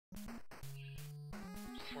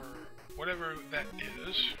For whatever that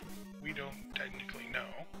is, we don't technically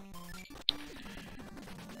know.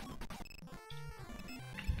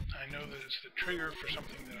 I know that it's the trigger for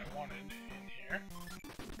something that I wanted in here.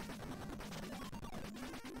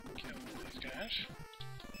 Kill these guys.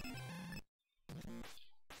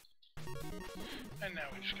 And now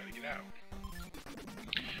we just gotta get out.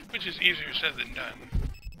 Which is easier said than done.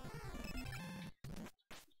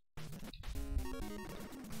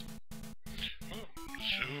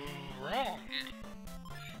 So wrong.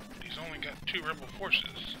 But he's only got 2 rebel forces,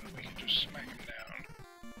 so we can just smack him down.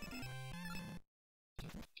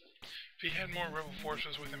 If he had more rebel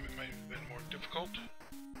forces with him, it might have been more difficult.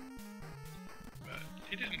 But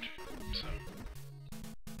he didn't, so.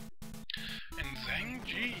 And Zhang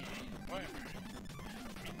Ji, whatever.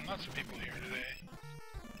 Lots of people here today.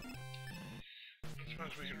 I don't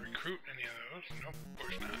suppose we could recruit any of those. Nope, of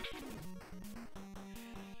course not.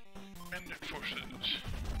 Bandit forces.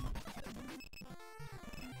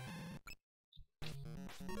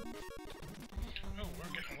 Oh,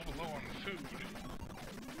 we're getting a little low on food.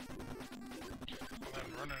 All that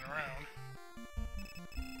running around.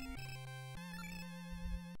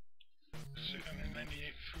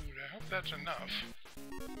 698 food. I hope that's enough.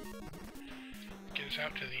 Get us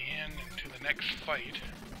out to the end and to the next fight.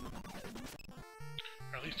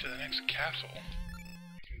 Or at least to the next castle.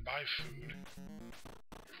 We can buy food.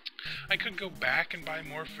 I could go back and buy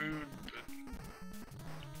more food, but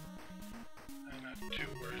I'm not too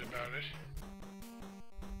worried about it.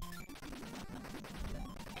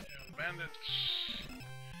 Yeah, bandits.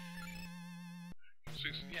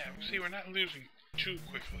 Yeah, see, we're not losing too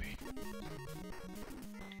quickly.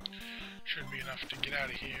 Should be enough to get out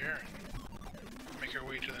of here and make our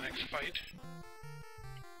way to the next fight.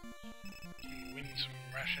 And win some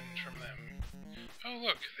rations from them. Oh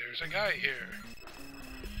look, there's a guy here.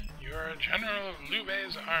 You are a general of Liu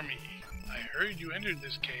Bei's army. I heard you entered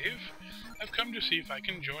this cave. I've come to see if I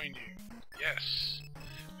can join you. Yes,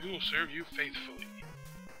 we will serve you faithfully.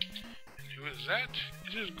 And who is that?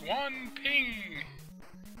 It is Guan Ping!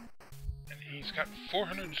 And he's got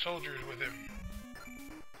 400 soldiers with him.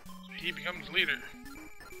 So he becomes leader.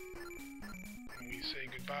 And we say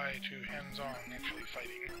goodbye to hands-on actually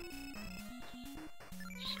fighting.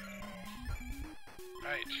 So,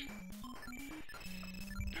 right.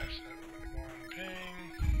 Pass that over to Guan Ping.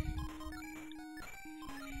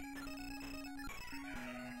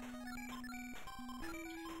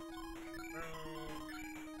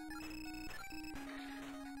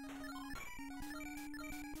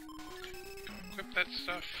 Equip that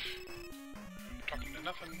stuff. I'm talking to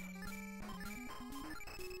nothing.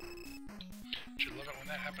 Should love it when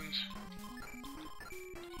that happens.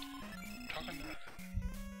 I'm talking to nothing.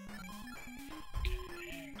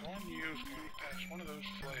 Okay, and go on you is going to pass one of those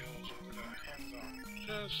flails over to hands-on,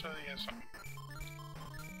 just so he has something.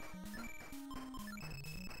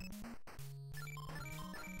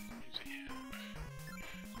 Museum.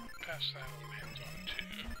 Pass that over to hands-on too.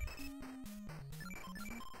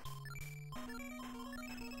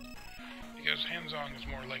 Because hands-on is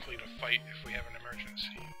more likely to fight if we have an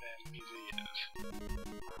emergency than Easy is.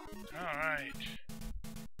 Alright.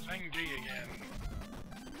 Zhang Ji again.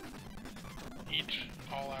 Eat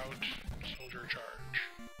all-out soldier charge.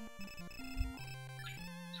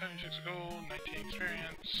 76 gold, 19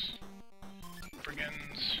 experience.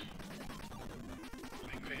 Brigands. I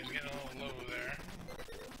think Faye's getting a little low there.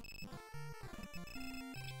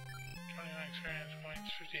 29 experience points,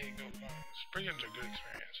 58 gold points. Brigands are good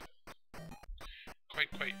experience. Quite.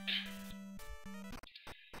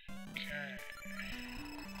 Okay.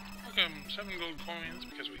 Welcome, 7 gold coins,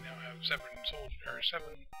 because we now have 7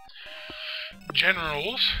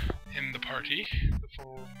 generals in the party, the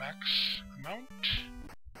full max amount.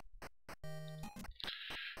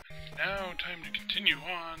 And now, time to continue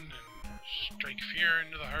on and strike fear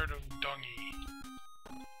into the heart of Dongi.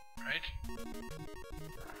 Right?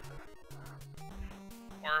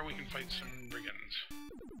 Or we can fight some brigands.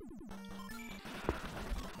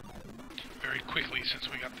 Very quickly since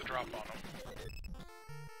we got the drop on them.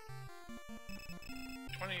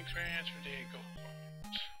 20 experience, 58 gold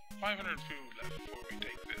points. 500 food left before we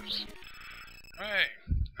take this. Alright.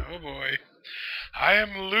 Oh boy. I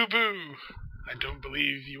am Lu Bu. I don't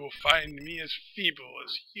believe you will find me as feeble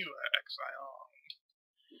as you, Exile.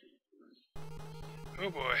 Oh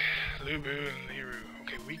boy. Lu Bu and Liru.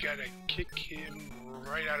 Okay, we gotta kick him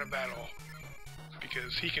right out of battle.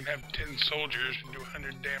 Because he can have 10 soldiers and do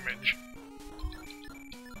 100 damage.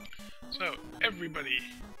 So, everybody,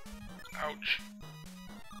 ouch,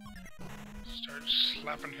 start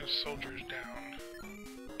slapping his soldiers down.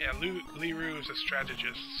 Yeah, Liru is a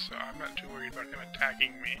strategist, so I'm not too worried about him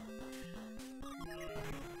attacking me.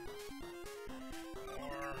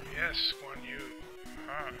 Or, yes, Guan Yu.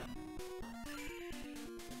 Huh.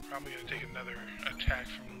 Probably gonna take another attack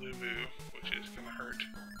from Lu Bu, which is gonna hurt.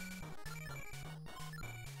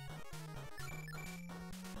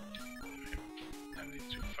 I need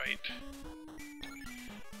to fight.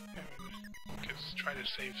 Let's try to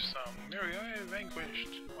save some. There we go,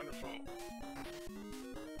 vanquished. Wonderful.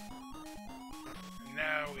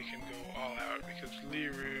 Now we can go all out because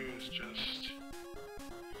Liru is just...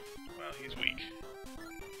 well, he's weak.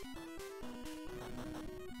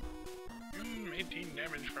 18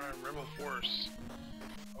 damage from our rebel force.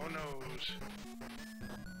 Oh noes.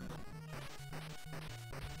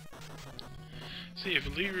 See, if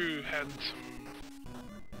Liru had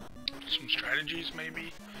some strategies,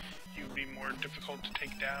 maybe he would be more difficult to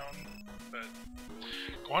take down. But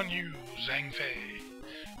Guan Yu, Zhang Fei,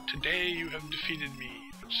 today you have defeated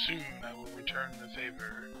me, but soon I will return the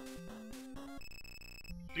favor.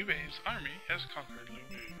 Liu Bei's army has conquered Lu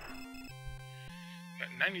Bu.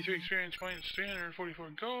 Got 93 experience points, 344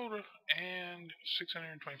 gold, and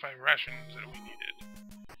 625 rations that we needed.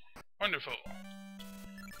 Wonderful. What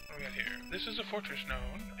do we got here? This is a fortress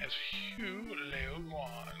known as Hu Leo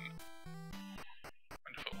Guan.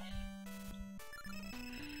 Wonderful.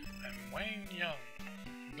 I'm Wang Yang.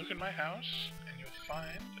 Look at my house, and you'll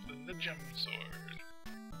find the gem sword.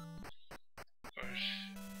 Of course,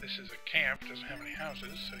 this is a camp, doesn't have any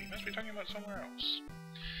houses, so he must be talking about somewhere else.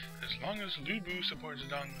 As long as Lu Bu supports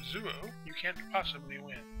Dong Zhuo, you can't possibly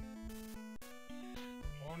win.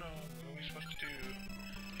 Oh no, what are we supposed to do?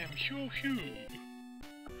 I'm Hu.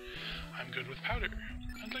 I'm good with powder.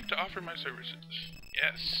 I'd like to offer my services.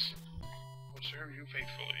 Yes, I will serve you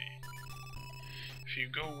faithfully. If you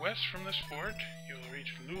go west from this fort, you'll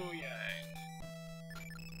reach Luoyang.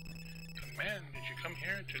 Young man, did you come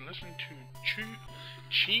here to listen to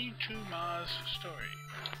Chi Tu Ma's story?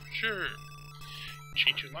 Sure.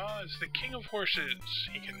 Chi Tu Ma is the king of horses.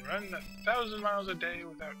 He can run 1,000 miles a day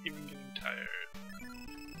without even getting tired.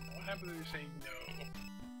 What happens if you say no?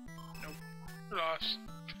 Nope. Lost.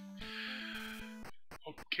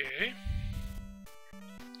 Okay.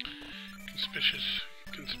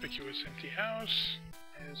 Conspicuous empty house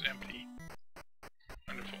is empty.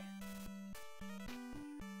 Wonderful.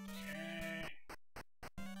 Okay.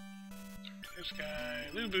 This guy,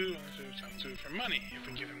 Lu Bu, wants to for money. If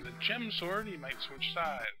we give him the gem sword, he might switch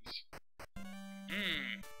sides.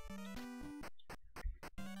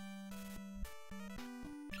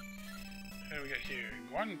 What do we got here?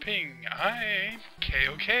 Guan Ping, I'm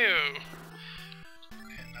Ko.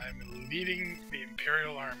 And I'm leading the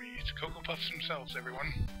Imperial Army. It's Cocoa Puffs themselves,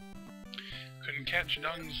 everyone. Couldn't catch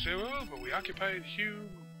Dong Zhuo, but we occupied Hu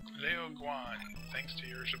Leo Guan, thanks to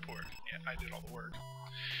your support. Yeah, I did all the work.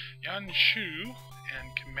 Yan Shu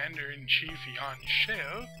and Commander-in-Chief Yan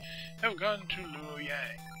Shao have gone to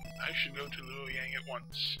Luoyang. I should go to Luoyang at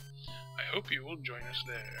once. I hope you will join us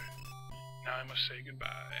there. Now I must say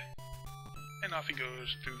goodbye. And off he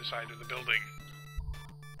goes through the side of the building.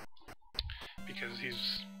 Because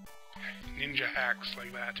he's ninja hacks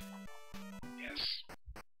like that. Yes.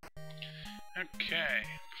 Okay,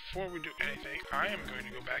 before we do anything, I am going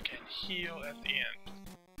to go back and heal at the end.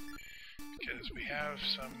 Because we have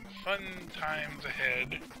some fun times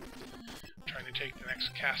ahead trying to take the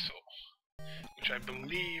next castle, which I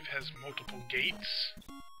believe has multiple gates.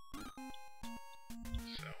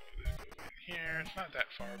 So we'll just go in here. It's not that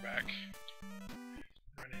far back.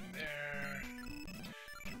 Run in there.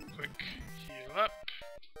 Quick heal up.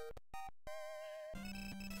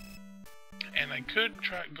 And I could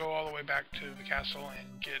go all the way back to the castle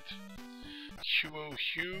and get Huo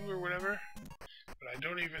Hu or whatever. But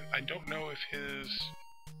I don't know if his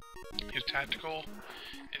tactical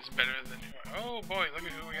is better than... Oh boy, look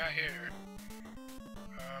at who we got here.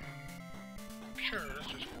 Sure, let's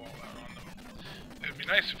just go all out on them. It would be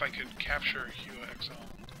nice if I could capture Huo XL.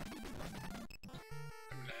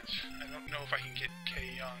 I don't know if I can get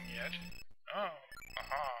K Young yet. Oh,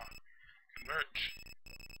 aha. Convert.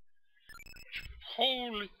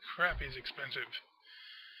 Holy crap, he's expensive.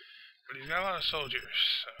 But he's got a lot of soldiers,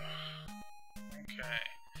 so... Okay.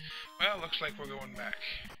 Well, looks like we're going back.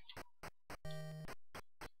 Go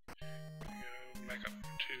back up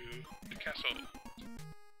to the castle.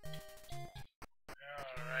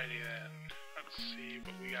 Alrighty then. Let's see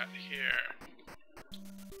what we got here.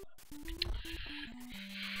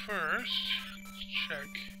 First, let's check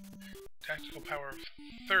tactical power of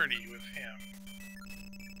 30 with him.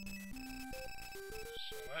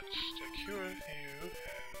 So let's stick you with you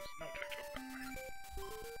has no tactical power.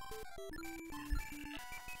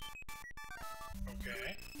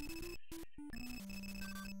 Okay.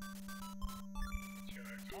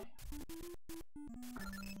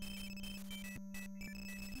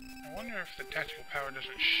 I wonder if the tactical power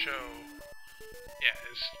doesn't show. Yeah,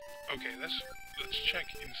 it's okay. Let's check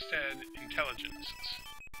instead intelligence.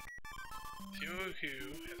 Hu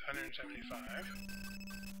has 175.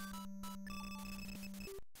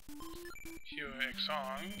 Hu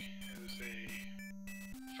Exong is a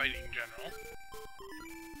fighting general.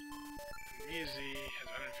 Easy has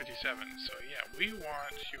 157. So yeah, we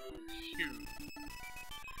want Hu.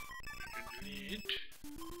 Delete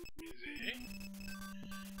Easy.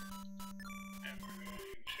 And we're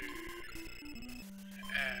going to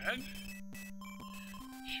add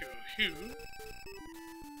Hu.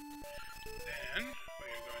 Then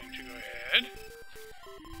we're going to go ahead,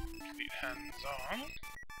 delete Hanzong,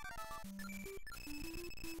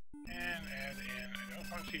 and add in, I don't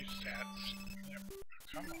want to use stats, yep,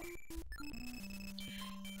 come on,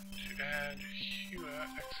 to add Hua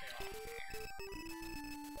Exion.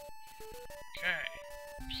 Okay,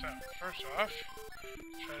 so first off,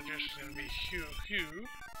 strategist is going to be Hu.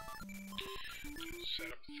 Set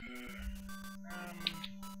up the,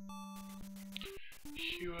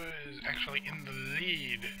 Hua is actually in the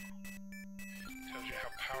lead. Tells you how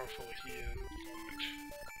powerful he is at the moment.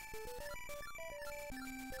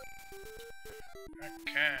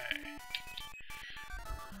 Okay.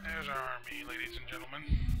 There's our army, ladies and gentlemen.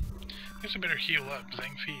 I guess I better heal up.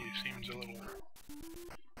 Zhang Fi seems a little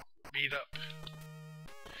beat up.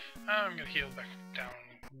 I'm gonna heal back down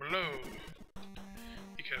below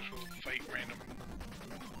because we'll fight random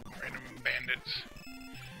bandits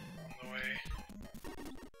on the way.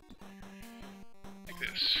 Like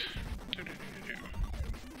this.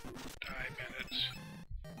 Die, bandits.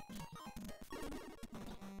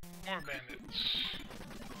 More bandits.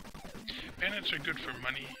 Bandits are good for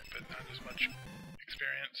money, but not as much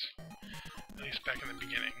experience. At least back in the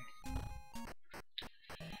beginning.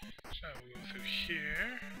 So we'll go through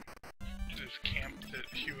here to this camp that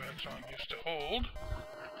Hua Exong used to hold.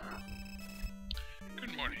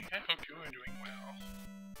 Good morning. I hope you are doing well.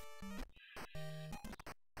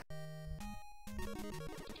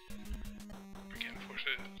 Begin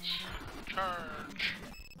forces. Charge.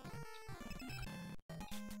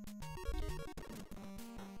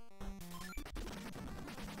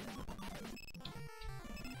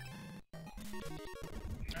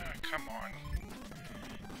 Ah, come on.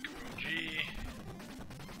 Control G.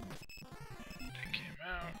 Take him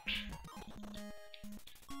out.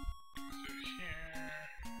 Go through here.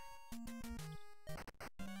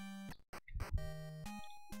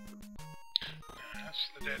 That's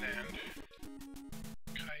the dead end.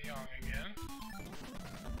 Kai Yong again.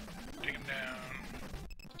 Take him down.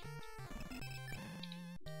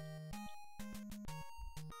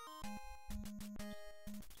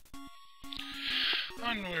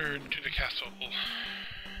 Onward to the castle.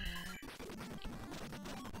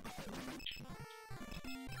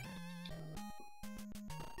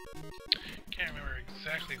 Can't remember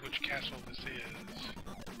exactly which castle this is.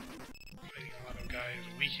 Fighting a lot of guys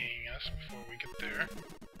weakening us before we get there.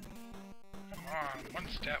 Come on, one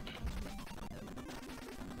step.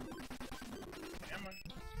 Come on.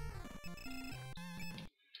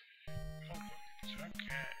 Oh, it's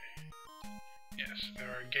okay. Yes, there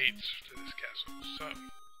are gates to this castle. So,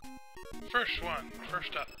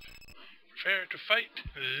 first up. Prepare to fight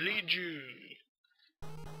Larryihatechu.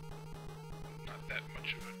 Not that much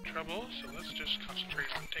of a trouble, so let's just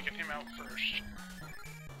concentrate on taking him out first.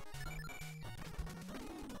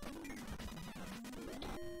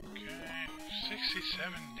 Okay,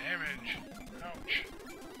 67 damage. Ouch.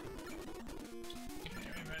 Okay,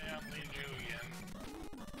 everybody on Larryihatechu again.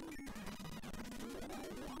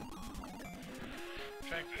 In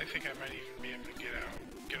fact, I think I might even be able to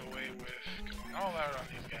get away with going all out on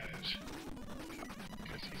these guys.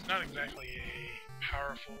 Because he's not exactly a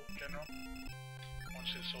powerful general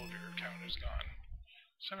once his soldier count is gone.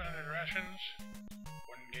 700 rations,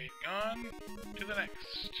 one gate gone, to the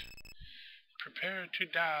next. Prepare to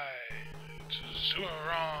die. It's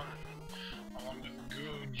Zuarong, along with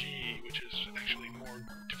Goji, which is actually more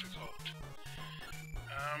difficult.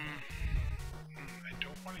 I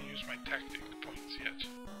don't want to use my tactic points yet.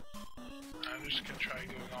 I'm just going to try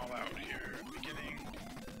going all out here. Beginning.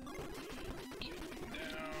 Getting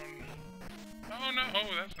down. Oh no,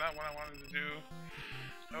 that's not what I wanted to do.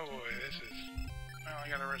 Oh boy, this is... Well, I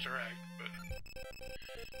gotta resurrect, but...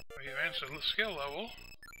 We advanced a skill level.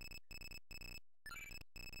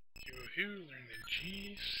 You learn the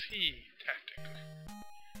GC tactic.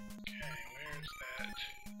 Okay, where's that?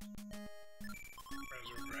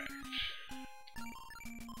 Resurrect.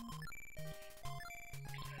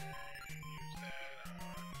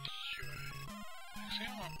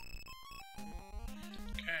 Attention.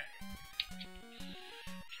 Okay.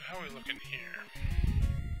 So how are we looking here?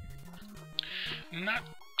 Not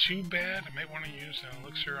too bad. I might want to use an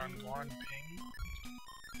elixir on Guan Ping.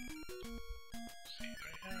 Let's see, do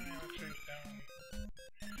I have any elixirs down?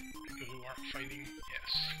 People who aren't fighting?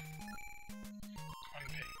 Yes. Guan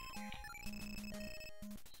Ping.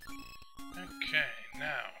 Okay,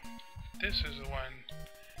 now, this is the one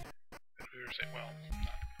that we were saying, well,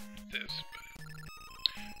 not this,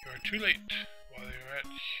 but you are too late. While you were at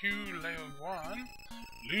Hu Leo Guan,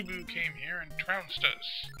 Lu Bu came here and trounced us.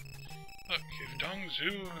 Look, if Dong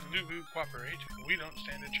Zhu and Lu Bu cooperate, we don't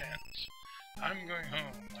stand a chance. I'm going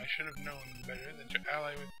home. I should have known better than to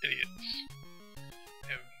ally with idiots.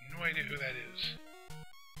 I have no idea who that is.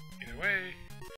 Either way,